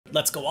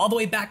Let's go all the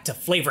way back to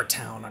Flavor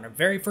Town on our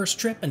very first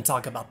trip and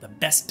talk about the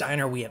best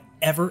diner we have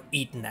ever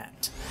eaten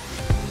at.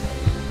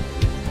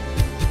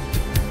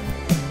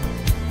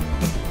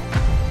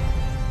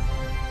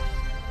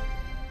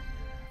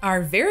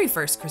 Our very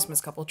first Christmas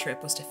couple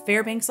trip was to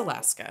Fairbanks,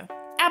 Alaska.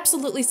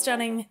 Absolutely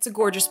stunning. It's a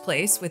gorgeous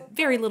place with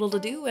very little to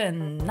do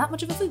and not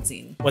much of a food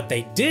scene. What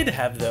they did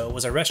have, though,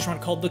 was a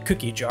restaurant called the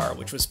Cookie Jar,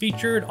 which was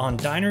featured on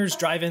diners,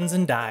 drive-ins,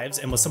 and dives,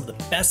 and was some of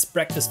the best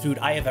breakfast food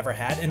I have ever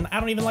had, and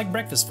I don't even like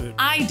breakfast food.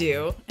 I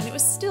do, and it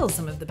was still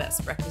some of the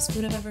best breakfast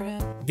food I've ever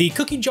had. The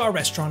Cookie Jar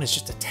restaurant is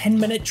just a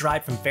 10-minute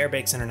drive from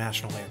Fairbanks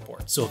International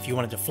Airport, so if you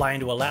wanted to fly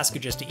into Alaska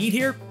just to eat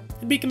here,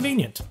 it'd be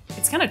convenient.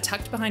 It's kind of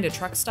tucked behind a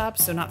truck stop,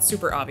 so not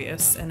super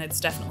obvious, and it's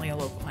definitely a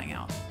local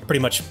hangout.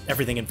 Pretty much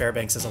everything in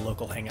Fairbanks is a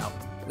local hangout.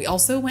 We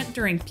also went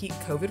during peak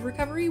COVID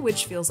recovery,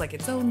 which feels like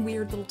its own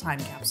weird little time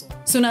capsule.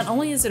 So not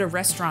only is it a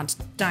restaurant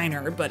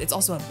diner, but it's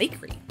also a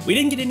bakery. We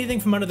didn't get anything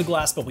from under the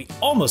glass, but we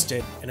almost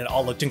did, and it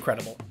all looked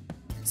incredible.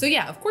 So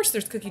yeah, of course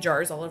there's cookie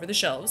jars all over the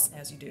shelves,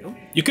 as you do.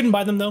 You couldn't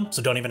buy them though,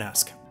 so don't even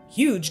ask.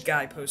 Huge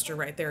guy poster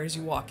right there as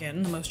you walk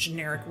in, the most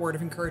generic word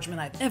of encouragement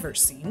I've ever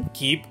seen.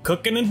 Keep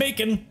cooking and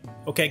baking.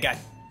 Okay, guy,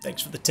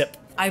 thanks for the tip.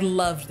 I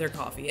loved their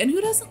coffee, and who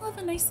doesn't love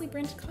a nicely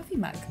branded coffee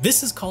mug?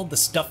 This is called the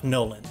Stuffed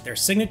Nolan. Their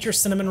signature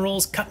cinnamon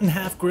rolls cut in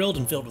half, grilled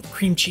and filled with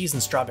cream cheese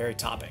and strawberry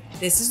topping.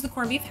 This is the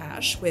corned beef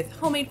hash with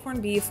homemade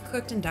corned beef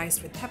cooked and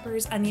diced with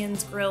peppers,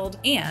 onions, grilled,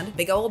 and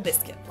big old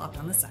biscuit plopped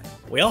on the side.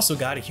 We also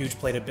got a huge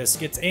plate of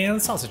biscuits and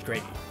sausage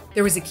gravy.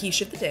 There was a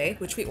quiche of the day,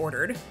 which we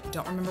ordered.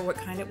 Don't remember what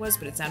kind it was,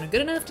 but it sounded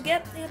good enough to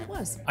get, and it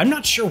was. I'm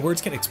not sure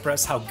words can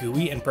express how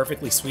gooey and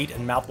perfectly sweet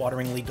and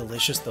mouthwateringly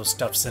delicious those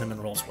stuffed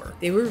cinnamon rolls were.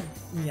 They were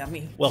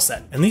yummy. Well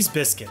said. And these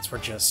biscuits were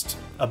just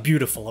a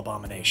beautiful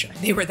abomination.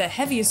 They were the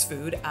heaviest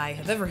food I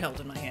have ever held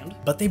in my hand.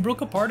 But they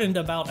broke apart into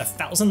about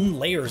 1,000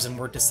 layers and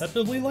were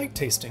deceptively light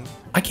tasting.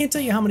 I can't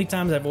tell you how many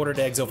times I've ordered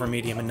eggs over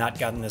medium and not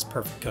gotten this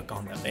perfect cook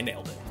on them. They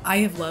nailed it. I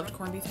have loved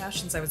corned beef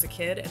hash since I was a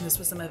kid, and this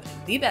was some of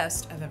the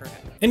best I've ever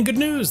had. And good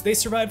news, they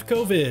survived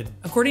COVID.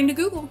 According to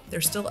Google,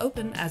 they're still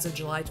open as of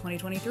July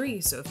 2023,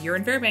 so if you're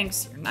in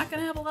Fairbanks, you're not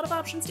gonna have a lot of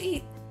options to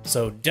eat.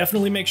 So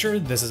definitely make sure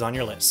this is on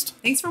your list.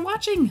 Thanks for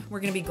watching. We're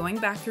gonna be going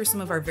back through some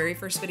of our very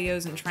first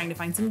videos and trying to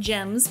find some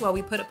gems while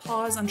we put a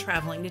pause on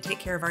traveling to take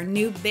care of our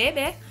new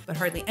baby. But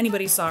hardly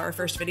anybody saw our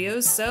first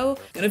videos, so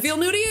gonna feel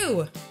new to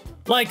you.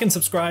 Like and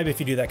subscribe if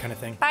you do that kind of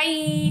thing.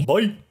 Bye.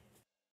 Bye.